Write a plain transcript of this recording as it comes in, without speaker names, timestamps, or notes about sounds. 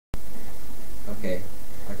Okay,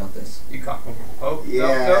 I got this. You can't. Oh,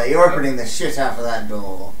 Yeah, no, you're opening the shit out of that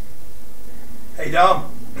door. Hey,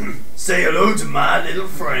 Dom. Say hello to my little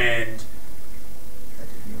friend. That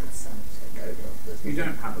didn't even sound so no. You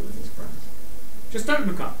don't have a little friend. Just don't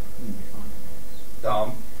look up. You'll be fine.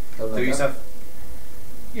 Dom, Don't do look yourself. up.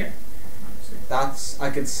 Yeah. That's. I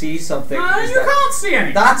can see something. No, Is you that- can't see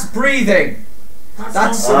anything. That's breathing. That's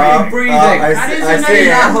not something breathing. That is an in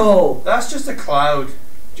that hole. That's just a cloud.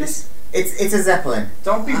 Just It's a zeppelin.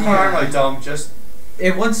 Don't be Yeah. paranoid, Dom. Just,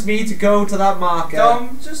 It wants me to go to that marker.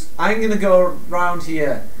 Dom, just. I'm gonna go round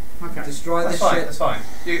here. okay. Destroy That's this fine. shit. That's fine.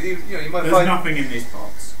 You know, you might There's find. nothing in this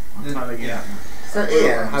box. I'm There's- telling you. yeah. So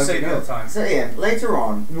Ian, How do Save you you know? the time. so Ian, later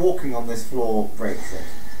on, walking on this floor breaks it.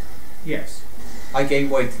 Yes. I gain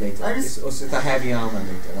weight later. I just- It's a heavy armor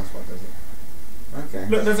later. That's what does it. Okay.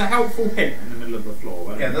 Look, there's a helpful hint in the middle of the floor.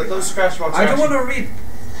 where Yeah, they those go. scratch marks. I are don't want actually- to read.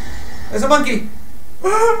 There's a monkey.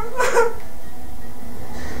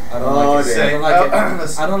 I don't Oh, like it. dear. I don't like it.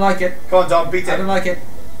 Let's- I don't like it. Come on, Dom, beat I don't it. like it.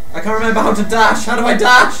 I can't remember how to dash. How do I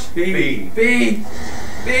dash? B. B,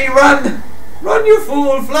 run! Run, you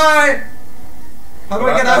fool! Fly! How do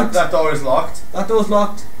I get out? That door is locked. That door's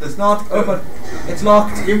locked. It's not open. It's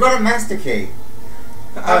locked. You've got a master key.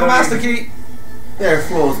 I have a master key. There are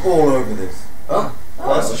flaws all over this. Oh.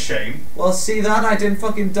 Well, that's a shame. Well, see that? I didn't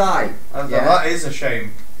fucking die. That is a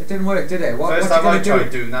shame. It didn't work, did it? What First you time I gonna tried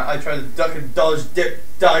do? doing that, I tried to duck and dodge, dip,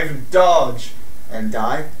 dive and dodge. And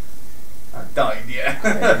die. I died, And yeah.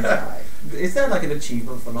 die. Is there like an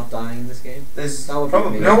achievement for not dying in this game? There's That would be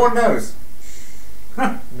probably me. No one knows.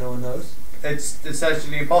 No one knows. It's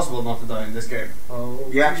essentially impossible not to die in this game. Oh.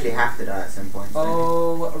 You actually have to die at some point.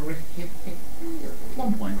 Oh.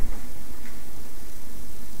 1 point.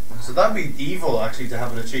 So that'd be evil actually to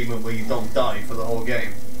have an achievement where you don't die for the whole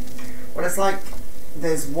game. Well, it's like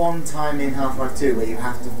there's one time in Half-Life 2 where you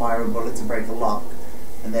have to fire a bullet to break a lock,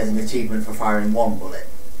 and there's an achievement for firing one bullet.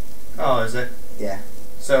 Oh, is it? Yeah.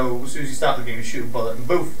 So as soon as you start the game, you shoot a bullet and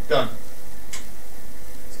boof, done.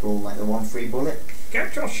 It's called like the one free bullet.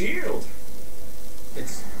 Get your shield.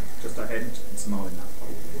 It's just a hint. It's not in that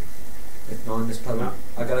hole. It's not in this puzzle. No.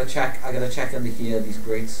 I gotta check under here, these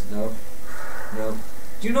grates. No. No.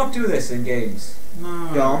 Do you not do this in games?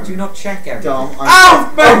 No. Dom. Do you not check everything? Dom,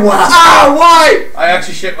 Ow! Oh, wow. Ow! Why? I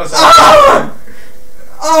actually shit myself. Ah!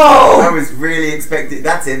 I Oh! was really expecting.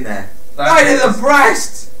 That's in there. Right in the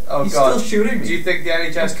breast! Oh He's god. still shooting me. Do you think the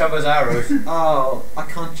NHS covers arrows? Oh, I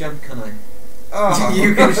can't jump, can I? Oh.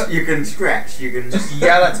 You can stretch. You can Just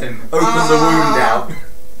yell at him. open the wound out.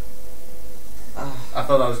 Ah. I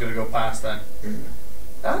thought I was going to go past then.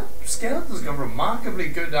 That skeleton's got remarkably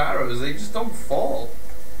good arrows. They just don't fall.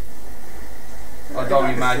 Oh, Dom,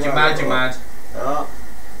 you mad, you mad, you mad. Oh.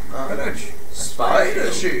 Village.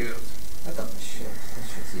 Spider shield. I got this shit.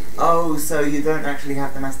 This shit's easy. Oh, so you don't actually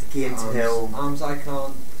have the master key until. Arms I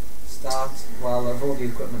can't start. Well, of all the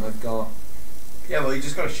equipment I've got. Yeah, well, you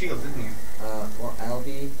just got a shield, didn't you? What,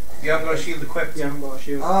 LB? You haven't got a shield equipped. You haven't got a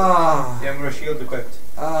shield. Ah. You haven't got a shield equipped.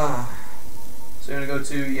 Ah. So you're going to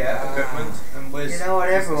go to, equipment, and where's... You know what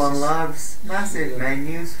everyone loves? Massive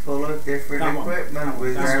menus full of different That one. equipment That one.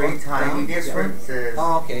 with That's very one. tiny Down. differences.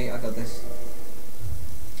 Oh, okay, I got this.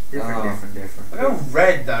 Different. Look how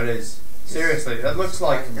red that is. Seriously, that looks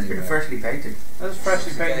like... It's been freshly painted. That's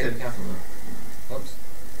freshly Okay, painted. careful now. Oops.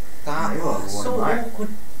 That Yeah, was one so of mine. awkward.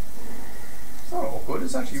 It's not awkward,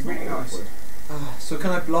 it's actually really nice. So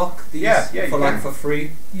can I block these Yeah, you for like can. for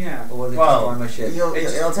free? Yeah. Or will they Well, destroy my shit?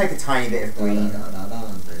 It'll take a tiny bit of greed. Da, da, da,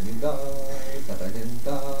 and then you die, but I didn't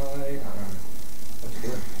die. What you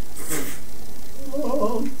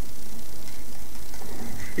doing?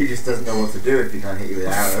 He just doesn't know what to do if he can't hit you with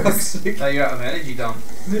arrows. Now you're out of energy, Dom.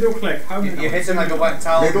 Middle click. How many? You're hitting like a wet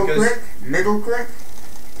towel Middle because... click, middle click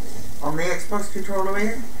on the Xbox controller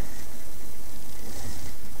here.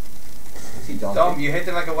 Is he dodging? Dom, you're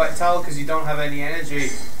hitting like a wet towel because you don't have any energy.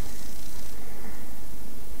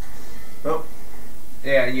 Oh,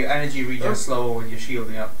 Yeah, and your energy regens slower when you're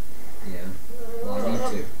shielding up. Yeah. Well, I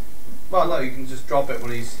need to. Well, no, you can just drop it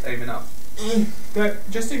when he's aiming up.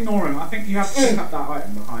 Just ignore him. I think you have to pick up that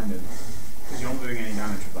item behind him because you're not doing any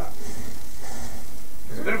damage with that.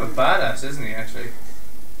 He's a bit of a badass, isn't he, actually?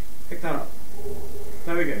 Pick that up.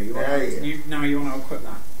 There we go. Now you want to equip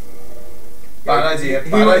that. Bad idea, he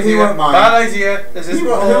bad won't idea, mind. bad idea. This isn't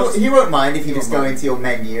paused. he won't mind if you He just won't go mind. into your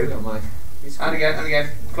menu. Don't mind. He's cool. And again, and again.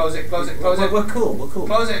 Close it, close it, close it. We're cool. We're cool.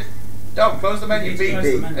 Close it. Dom, close the menu. B. Close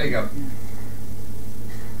the menu. There you go.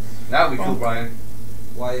 Now we cool, Brian.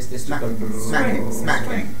 Why is this Smack going? him, smack him, smack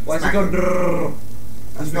him. Why is it smack going? him.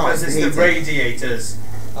 That's not because it's the heated. radiators.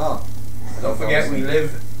 Oh. Don't forget, we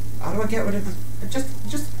live. How do I get rid of this?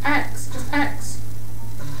 Just X. Just X.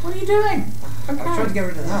 What are you doing? I'm trying to get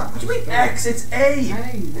rid of that. What do you mean X? It's A.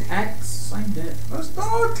 Hey, X, same bit. No, it's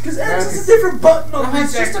not, because No, X is it's- a different button on No,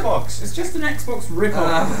 this it's just Xbox. It's just an Xbox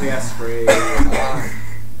rip-off of the S3.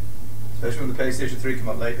 Especially when the PlayStation 3 came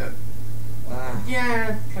out later.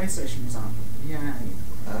 Yeah, PlayStation was up. Yeah.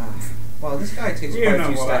 Well, this guy takes You quite a know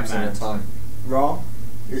few what I steps at a meant. time. Wrong.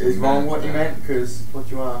 Is wrong what you meant? Because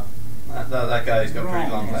what you are. That guy's got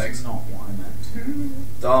pretty long Wrong is legs. not what I meant.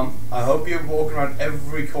 Dom, I hope you're walking around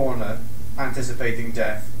every corner anticipating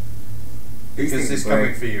death. Because it's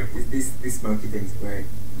coming for you. This smoky thing's great.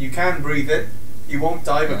 You can breathe it. You won't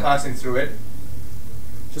die by Yeah. passing through it.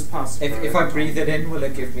 Just pass. If I breathe it in, will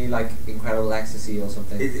it give me like incredible ecstasy or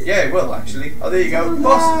something? Yeah, it will actually. Oh, there you go.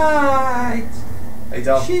 Boss. Light, Hey,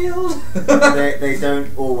 Dom. shield. they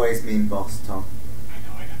don't always mean boss, Tom.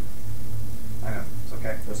 I know. It's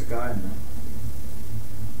okay. There's a guy in there.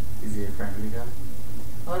 Is he a friendly guy?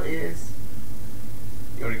 Oh, he is.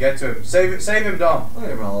 You want to get to him. Save him, Dom. I'm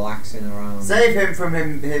relaxing around. Save him from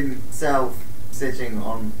himself sitting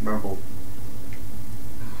on rubble.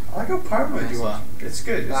 I like how paranoid you are. It's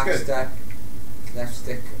good. It's Back good. step, left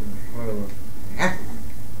stick, and roll.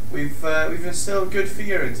 We've instilled good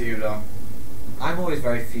fear into you, Dom. I'm always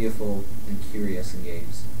very fearful and curious in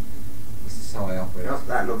games. This is how I operate. Oh,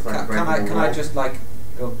 that looks like a breakable Can I wall. just like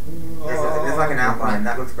go? There's like an outline.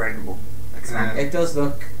 That looks breakable. Like Yeah. It does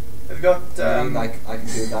look They've got like I can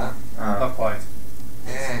do that. not quite.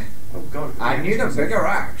 Yeah. Oh God. I need a bigger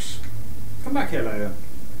axe. Come back here later.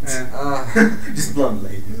 Yeah. Just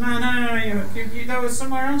bluntly. No. You there was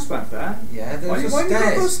somewhere else back there. Yeah, Why there's you the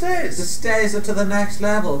got those stairs. The stairs? stairs are to the next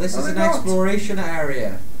level. This No, is an they're not. exploration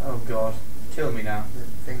area. Oh God. Kill me now.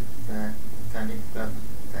 I think that kind of got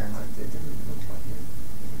there. It didn't look like it.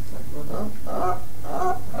 It looked like rubber.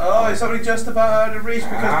 Oh, is somebody just about out of reach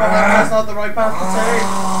because perhaps that's not the right path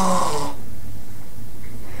to take?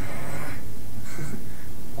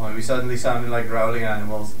 Why are we suddenly sounding like growling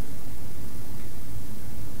animals?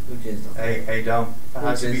 Who jizzed on it? Hey, Dom.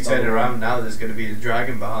 Perhaps if you jizzed turn on the around wall? now, there's going to be a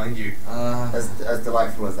dragon behind you. As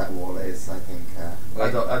delightful as that wall is, I think. I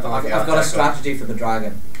don't I've like the got a attack strategy for the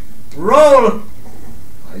dragon. Roll! Oh,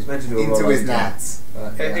 he's meant to do a roll into on his the top. nats.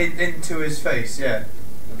 But, yeah. Into his face, yeah.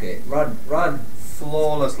 Okay, run.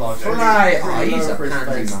 Flawless logic. Fly! Oh, Pretty he's low a for his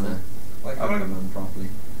pansy face. runner. Why can't I run properly?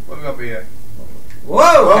 What have we got here?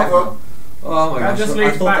 Whoa! Whoa. Oh my That gosh, just I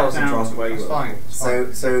leads thought back that was a down drop. to where you It's were. fine. It's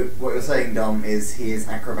fine. So what you're saying, Dom, is he is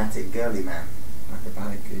acrobatic girly man.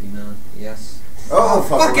 Acrobatic goody man, yes. Oh,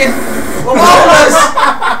 Fucking flawless!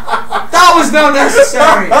 That was not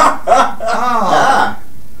necessary! Ah,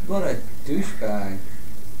 what a douchebag.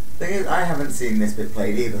 Thing is, I haven't seen this bit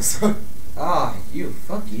played either, so. Ah, you,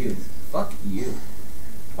 fuck you. Fuck you.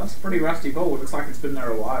 That's a pretty rusty ball. Looks like it's been there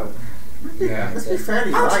a while. Yeah. Let's be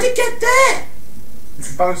fairly How right. did it get there?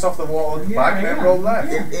 Bounced off the wall at the Yeah, back and then yeah. rolled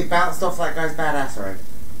left. Yeah. It bounced off that guy's badassery.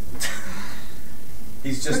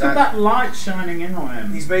 He's just Look at that light shining in on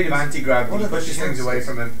him. he's made of anti-gravity. What He are the pushes things away chances?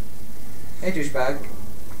 from him. Hey, douchebag.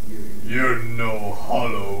 You're no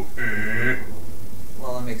hollow, eh?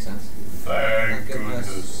 Well, that makes sense. Thank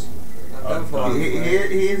goodness. I'm done for. done. He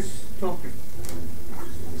is talking.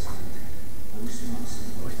 I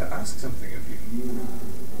wish to ask something of you.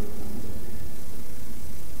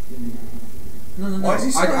 No. Why is he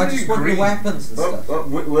I suddenly just want the green? weapons and stuff.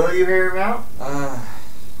 Will you hear him out?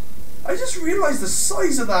 I just realised the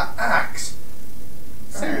size of that axe.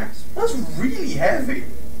 Serious? That's really heavy.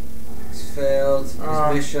 It's failed. His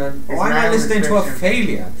mission. his Why am I man listening to a mission.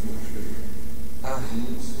 failure?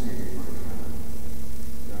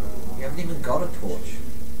 You haven't even got a torch.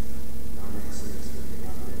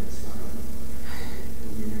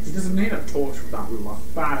 He doesn't need a torch with that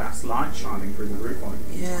badass light shining through the roof on him.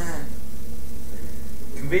 Yeah.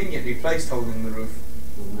 Conveniently placed holding the roof.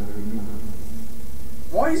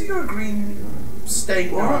 Why has he got a green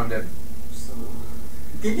stain What? around him?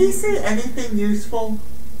 Did he say anything useful?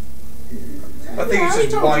 I think Yeah, he's he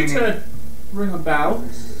just told you whining. to ring a bell,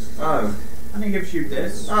 Oh. and he gives you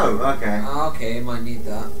this. Oh, okay. Okay, might need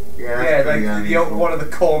that. Yeah, that's Yeah, pretty like unusual. one of the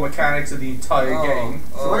core mechanics of the entire game.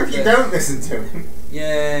 So what if you this. don't listen to him?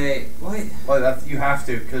 Yay. Why? Well, that you have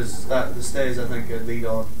to because the stairs I think lead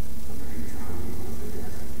on.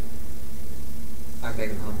 I beg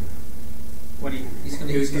your pardon. When He's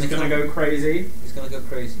gonna gonna go crazy. He's gonna go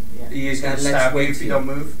crazy. Yeah. He is going to Then let's stab you wait if you till- don't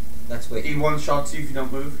move. Let's wait. He one-shots you if you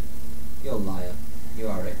don't move. You're a liar. You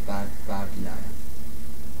are a bad liar.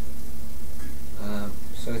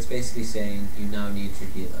 So it's basically saying you now need to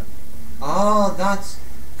heal her. Oh, that's...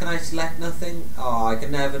 Can I select nothing? Oh, I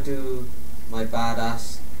can never do my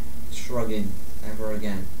badass shrugging ever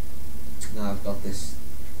again. Now I've got this...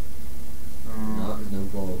 No, no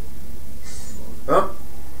ball. Oh!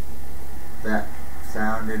 That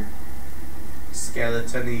sounded.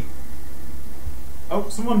 Skeleton-y. Oh,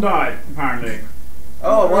 someone died, apparently.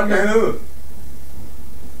 Oh, I wonder who.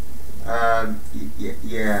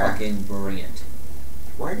 Yeah. Fucking bring it.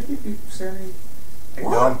 Why do you give people so many. Hey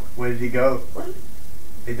What? Dom, where did he go? What?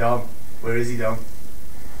 Hey Dom, where is he, Dom?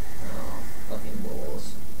 Oh, fucking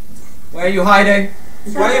balls. Where are you hiding?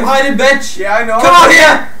 Where are you hiding, bitch? Yeah, I know. Come on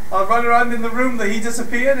here! I'll run around in the room that he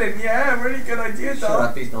disappeared in. Yeah, really good idea, Shut Dom.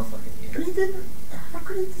 up, he's not fucking here. He didn't. How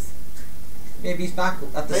could he just. Maybe he's back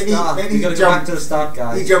at the Maybe- start. maybe You he gotta go back jumped- to the start,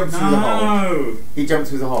 guys. He jumped through the hole. No! He jumped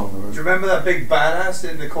through the hole. Do you remember that big badass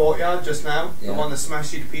in the courtyard just now? Yeah. The one that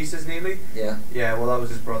smashed you to pieces nearly? Yeah, Yeah, well, that was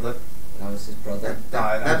his brother. that was his brother.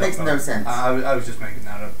 That makes no sense. I was just making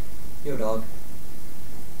that up. Yo, dog.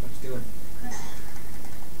 What you doing?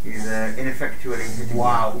 He's ineffectually hitting.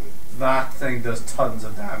 Wow, that thing does tons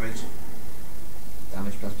of damage.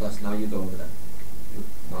 Damage plus plus. Now you go over there.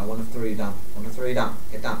 No, I want to throw you down. I want to throw you down.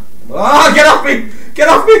 Get down. Ah! Get off me! Get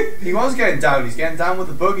off me! He was getting down. He's getting down with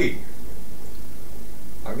the boogie.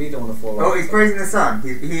 I really don't want to fall Oh, off. he's praising the sun.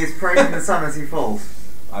 He is praising the sun as he falls.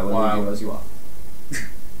 I will Wow. leave you as you are.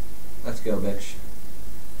 Let's go, bitch.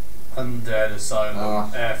 Undead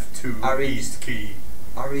Asylum, F2 I really- East Key.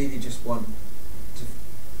 I really just want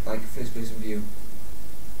to, like, first person view.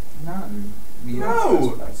 No. You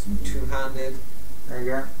No! Two-handed. There you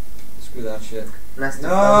go. Screw that shit. Less No!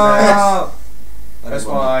 defense. I That's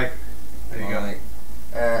don't want why. There you it. go.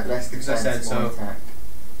 Why? Less Because I defense, said more so. attack.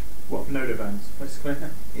 What, no defense, basically?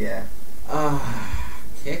 Yeah.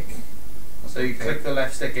 Kick. So you Okay. click the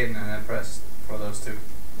left stick in and then press for those two.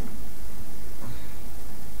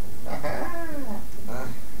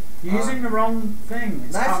 You're using the wrong thing.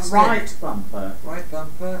 It's Left that stick. right bumper. Right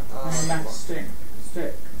bumper. And left stick.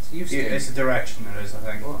 Stick. You Yeah, stick. it's a direction it is, I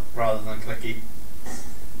think, What? rather than clicky.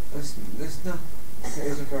 There's no. It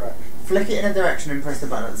is a direction. Flick it in a direction and press the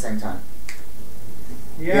button at the same time.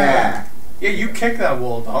 Yeah. Yeah, you kick that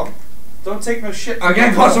wall, Dom. Don't take no shit. I'm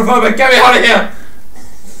getting claustrophobic. Get me out of here!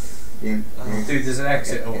 Yeah. Oh. Dude, there's an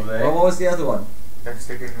exit over there. Well, what was the other one? Left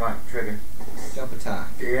stick and right trigger. Jump attack.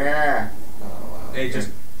 Yeah. Oh wow. Hey, just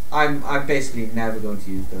I'm basically never going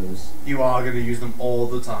to use those. you are going to use them all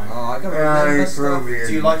the time. Oh, I gotta remember you stuff. probably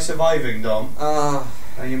Do you like surviving, Dom? Uh,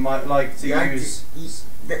 And you might like to Yeah, use.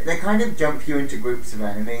 they kind of jump you into groups of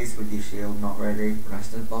enemies with your shield not ready.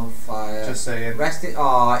 resting bonfire. Just saying. resting.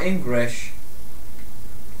 English.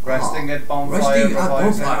 Resting at bonfire Resting at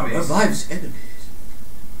revives bonfire enemies. revives enemies.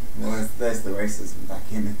 Well, there's the racism back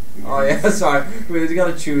in. Oh yeah, sorry. We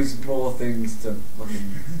gotta choose more things to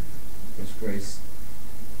fucking disgrace.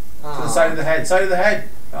 To the side of the head, side of the head.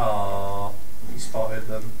 Oh, you spotted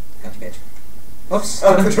them. Gotcha, bitch. Oops,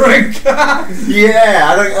 got a drink. Yeah,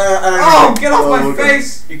 I don't. Oh, get off my Oh,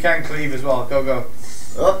 face! You can cleave as well. Go, go.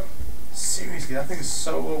 Oh, Seriously, that thing is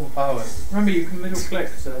so overpowered. Remember, you can middle click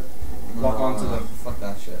to. Lock onto them. Fuck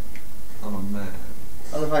that shit. I'm a man.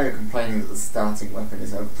 I love how you're complaining that the starting weapon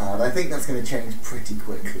is overpowered. I think that's going to change pretty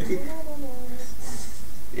quickly.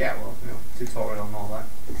 Yeah, well, you know, tutorial and all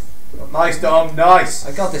that. Nice, Dom. Nice.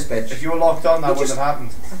 I got this bitch. If you were locked on, that You wouldn't just- have happened.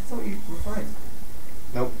 I thought you were fine.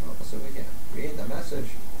 Nope. Oh, so we get read the message.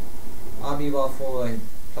 Army while falling,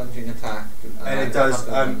 plunging attack. And it does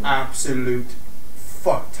an absolute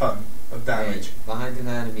fuck ton of damage. Behind an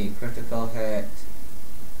enemy, critical hit.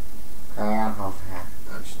 And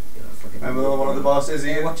just, you know, fucking Remember one of the bosses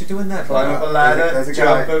Hey, here? what you doing there? Climb fella? up a ladder, There's a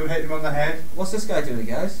jump guy. him, hit him on the head. What's this guy doing,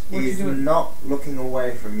 guys? What you He's doing? not looking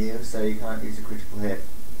away from you, so you can't use a critical hit.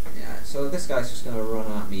 Yeah, so this guy's just gonna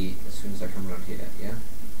run at me as soon as I come around here, yeah?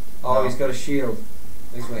 Oh, No. he's got a shield.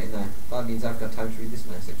 He's waiting there. That means I've got time to read this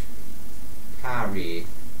message. Parry.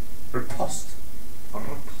 Riposte.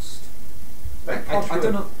 Riposte. Like I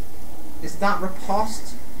don't know. Is that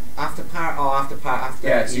riposte? After parry? Oh, after parry. After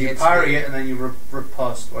Yeah, so he you hits parry me. it and then you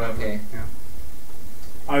riposte, whatever. Okay. Yeah.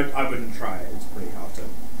 I wouldn't try it, it's pretty hard to.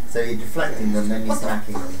 So you're deflecting them, then you're What the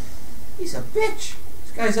smacking fuck? them. He's a bitch.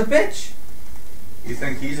 This guy's a bitch. You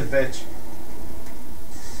think he's a bitch?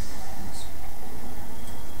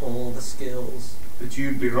 All the skills. That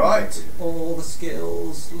you'd be right. All the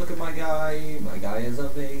skills. Look at my guy. My guy is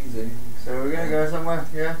amazing. So we're going to go somewhere,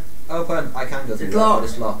 yeah? Open. I can go through It's that, locked. but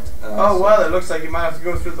it's locked. Oh so- well, it looks like you might have to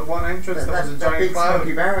go through the one entrance that was a That giant big cloud.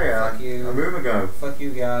 smoky barrier Fuck you. a room ago. Fuck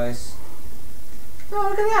you guys. Oh,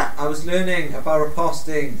 look at that. I was learning about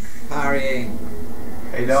riposting, parrying.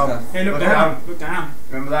 Hey Dom, Stuff. Hey, look Look down. down. Look down.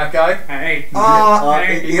 remember that guy? Hey. Ah,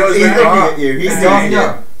 Hey. He He goes he's back. looking at you. He's Hey. seeing you.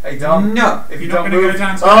 No. Hey Dom, No. if you You're not don't going to move, go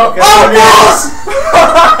down to Oh, Okay. Oh, balls!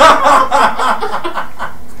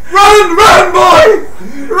 Run, run,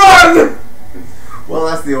 boy! Run!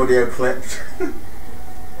 audio clipped. I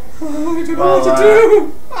don't know Well, what to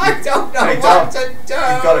do. I don't know Hey, what Dom, to do.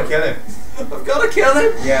 You've got to kill him. I've got to kill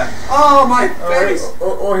him. Yeah. Oh, my face.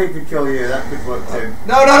 Or he could kill you. That could work too.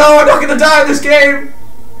 No, no, no, I'm not going to die in this game.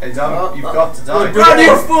 Hey Dom, Oh, you've oh. got to die. Run,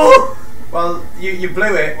 you fool. Well, you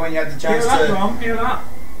blew it when you had the Heal chance that, to Dom. Heal that.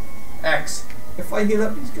 X. If I heal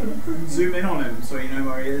up, he's going to... Zoom in on him so you know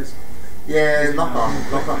where he is. Yeah, lock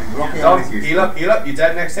on. Locking on Dom, is useful. heal up. You're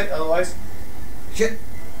dead next hit otherwise. Shit.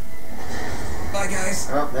 Bye, guys.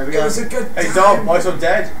 Oh, there we It go. was a good Hey time. Dom, why so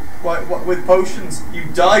dead? What with potions? You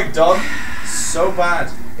died, Dom. So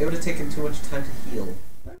bad. It would have taken too much time to heal.